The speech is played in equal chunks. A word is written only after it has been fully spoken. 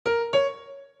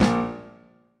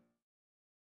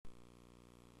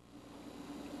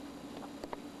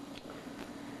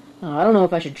I don't know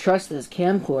if I should trust this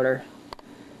camcorder,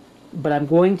 but I'm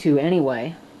going to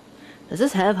anyway. Does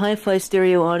this have hi-fi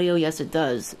stereo audio? Yes, it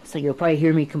does. So you'll probably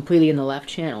hear me completely in the left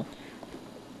channel.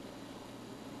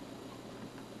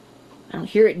 I don't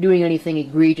hear it doing anything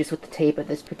egregious with the tape at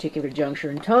this particular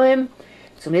juncture in time.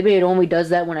 So maybe it only does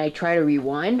that when I try to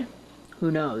rewind.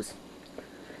 Who knows?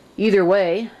 Either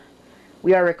way,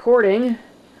 we are recording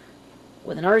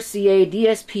with an RCA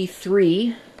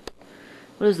DSP3.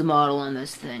 What is the model on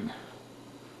this thing?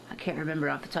 I can't remember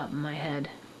off the top of my head.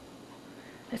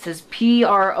 It says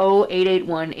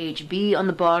Pro881HB on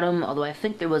the bottom, although I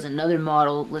think there was another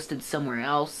model listed somewhere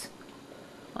else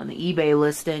on the eBay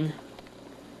listing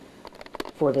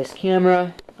for this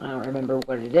camera. I don't remember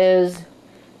what it is,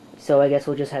 so I guess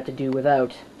we'll just have to do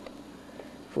without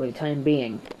for the time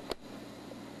being.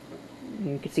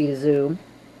 You can see the zoom.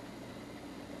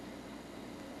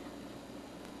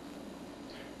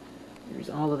 There's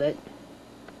all of it.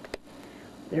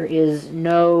 There is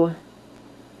no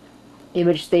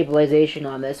image stabilization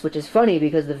on this, which is funny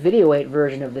because the Video 8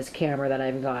 version of this camera that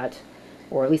I've got,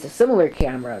 or at least a similar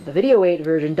camera, the Video 8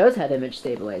 version does have image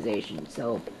stabilization,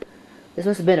 so this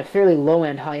must have been a fairly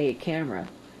low-end Hi8 camera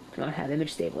to not have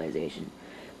image stabilization.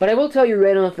 But I will tell you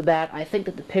right off the bat, I think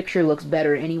that the picture looks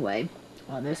better anyway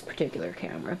on this particular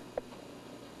camera.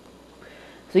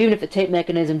 So even if the tape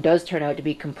mechanism does turn out to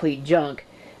be complete junk,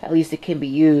 at least it can be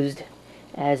used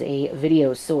as a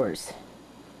video source.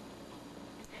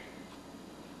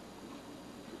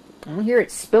 I don't hear it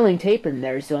spilling tape in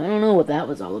there, so I don't know what that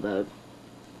was all about.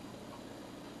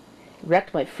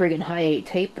 Wrecked my friggin' Hi8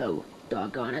 tape, though.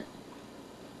 Doggone it.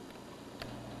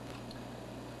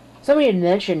 Somebody had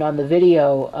mentioned on the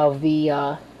video of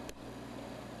the,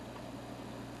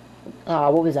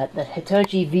 what was that? The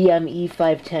Hitachi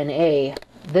VME510A.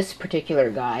 This particular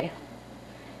guy.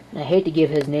 And I hate to give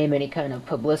his name any kind of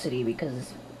publicity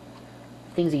because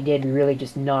things he did were really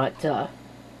just not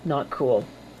cool.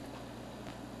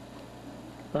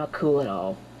 Not cool at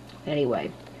all. Anyway.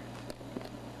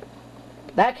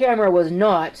 That camera was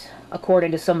not,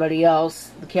 according to somebody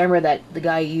else, the camera that the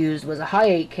guy used was a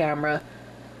Hi8 camera,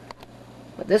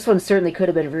 but this one certainly could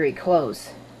have been very close.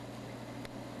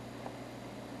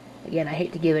 Again, I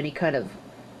hate to give any kind of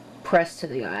press to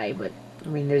the guy, but, I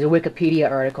mean, there's a Wikipedia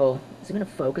article. Is it going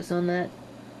to focus on that?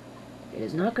 It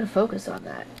is not going to focus on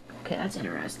that. Okay, that's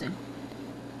interesting.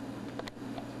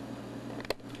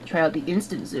 Try out the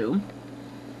instant zoom.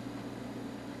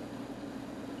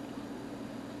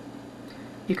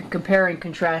 You can compare and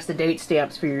contrast the date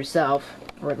stamps for yourself,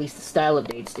 or at least the style of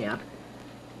date stamp.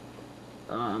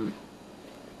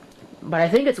 But I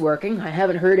think it's working. I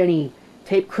haven't heard any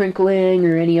tape crinkling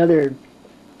or any other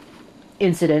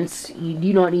incidents. You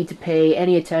do not need to pay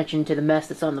any attention to the mess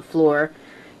that's on the floor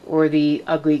or the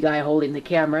ugly guy holding the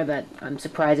camera that I'm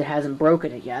surprised it hasn't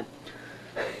broken it yet.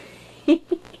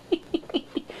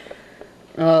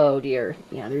 Oh dear.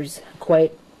 Yeah, there's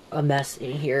quite a mess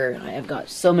in here. I have got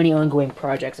so many ongoing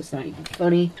projects, it's not even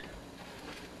funny.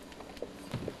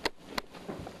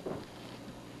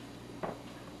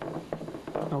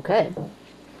 Okay.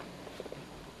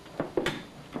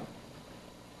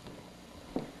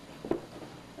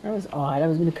 That was odd. I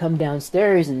was going to come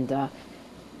downstairs and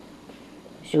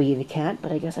show you the cat,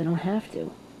 but I guess I don't have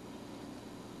to.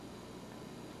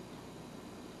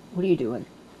 What are you doing?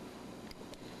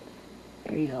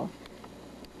 There you go.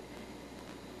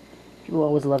 People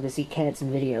always love to see cats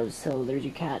in videos, so there's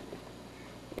your cat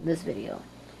in this video.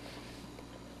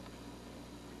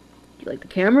 Do you like the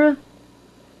camera?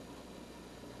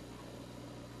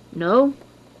 No?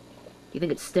 You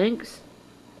think it stinks?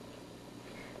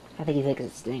 I think he thinks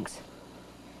it stinks.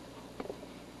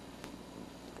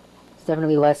 He's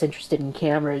definitely less interested in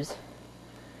cameras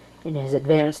in his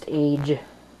advanced age. If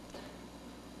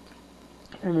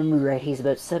I remember right, he's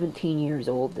about 17 years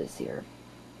old this year.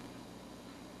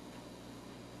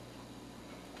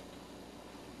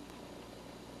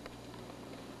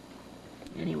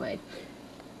 Anyway,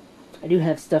 I do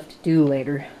have stuff to do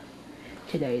later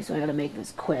today, so I gotta make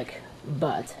this quick,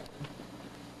 but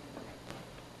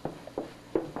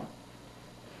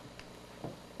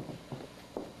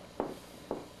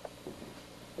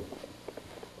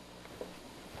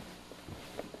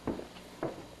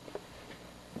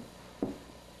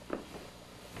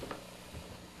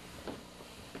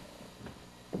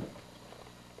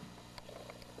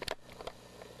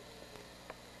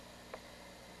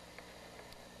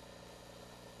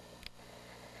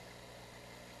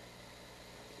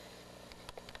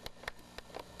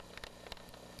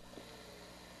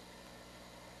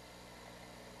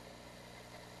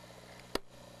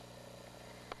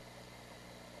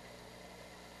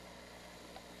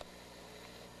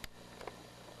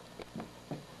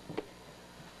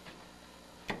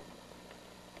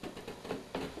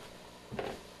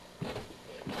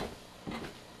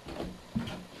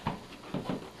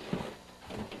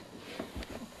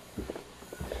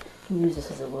can use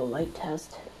this as a low light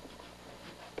test.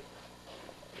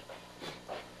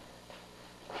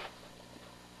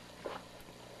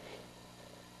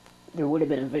 There would have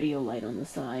been a video light on the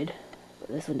side, but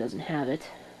this one doesn't have it.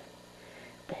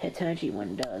 The Hitachi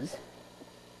one does.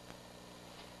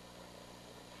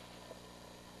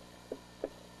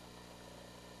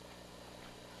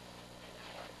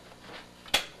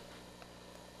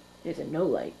 There's a no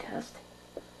light test.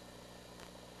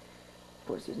 Of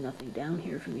course, there's nothing down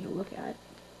here for me to look at.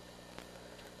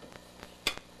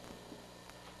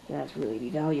 That's really be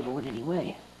valuable in any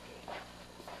way.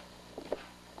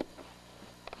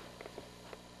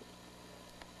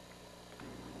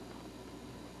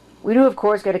 We do, of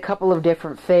course, get a couple of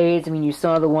different fades. I mean, you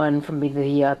saw the one from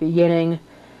the beginning.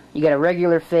 You get a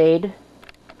regular fade.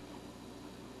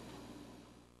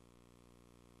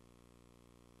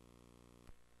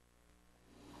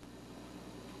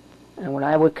 And what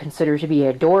I would consider to be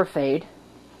a door fade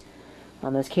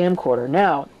on this camcorder.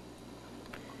 Now,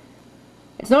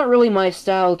 it's not really my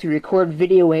style to record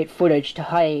video 8 footage to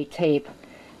Hi8 tape,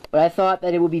 but I thought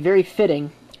that it would be very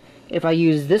fitting if I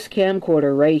use this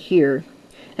camcorder right here.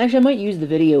 Actually, I might use the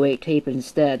video 8 tape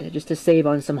instead, just to save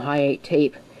on some Hi8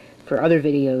 tape for other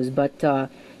videos, but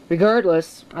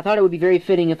regardless, I thought it would be very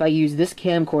fitting if I use this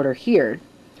camcorder here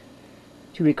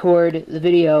to record the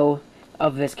video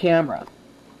of this camera.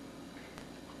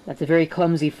 That's a very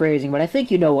clumsy phrasing, but I think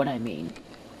you know what I mean.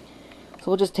 So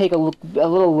we'll just take a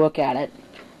little look at it.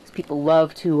 People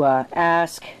love to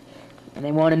ask, and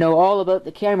they want to know all about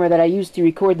the camera that I used to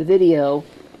record the video.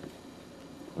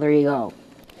 There you go.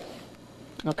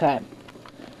 Okay.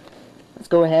 Let's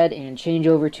go ahead and change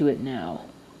over to it now.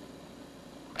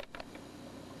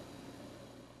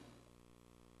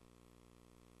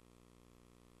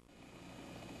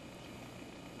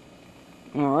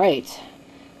 Alright.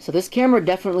 So this camera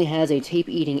definitely has a tape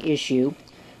eating issue.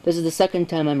 This is the second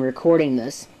time I'm recording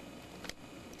this.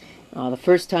 The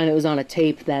first time it was on a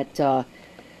tape that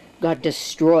got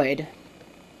destroyed.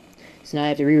 So now I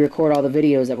have to re-record all the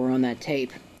videos that were on that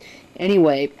tape.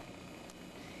 Anyway,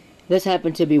 this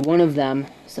happened to be one of them.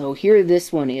 So here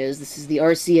this one is. This is the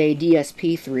RCA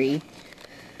DSP3.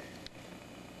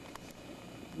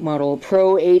 Model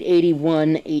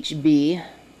Pro881 HB.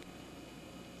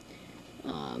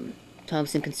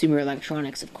 Thompson Consumer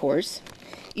Electronics, of course.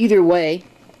 Either way,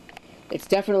 it's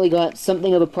definitely got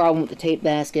something of a problem with the tape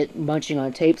basket bunching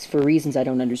on tapes for reasons I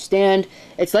don't understand.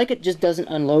 It's like it just doesn't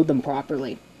unload them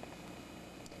properly.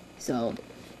 So,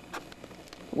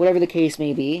 whatever the case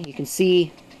may be, you can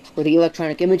see where the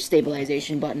electronic image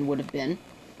stabilization button would have been.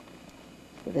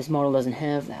 But this model doesn't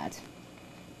have that.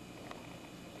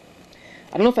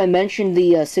 I don't know if I mentioned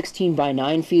the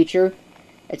 16:9 feature.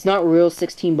 It's not real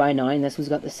 16:9. This one's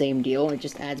got the same deal. It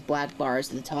just adds black bars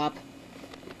to the top.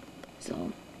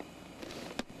 So,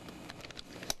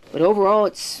 but overall,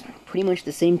 it's pretty much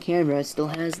the same camera. It still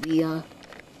has the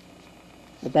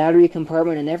battery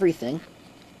compartment and everything,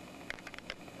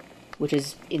 which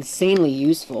is insanely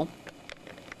useful.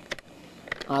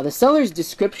 The seller's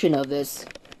description of this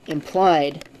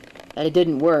implied that it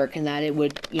didn't work and that it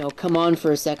would, come on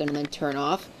for a second and then turn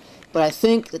off. But I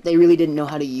think that they really didn't know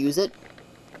how to use it,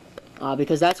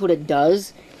 because that's what it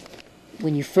does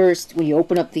when you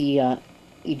open up the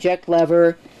eject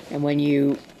lever and when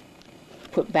you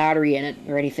put battery in it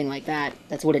or anything like that.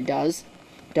 That's what it does.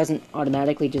 It doesn't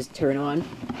automatically just turn on.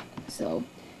 So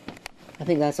I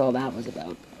think that's all that was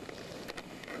about.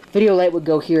 Video light would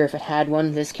go here if it had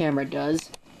one. This camera does.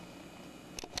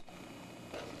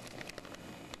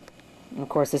 And of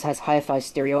course, this has hi-fi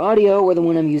stereo audio, where the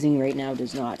one I'm using right now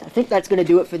does not. I think that's going to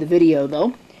do it for the video,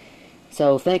 though.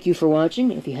 So thank you for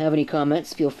watching. If you have any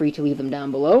comments, feel free to leave them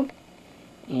down below.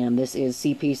 And this is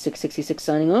CP666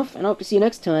 signing off, and I hope to see you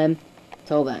next time.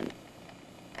 Till then.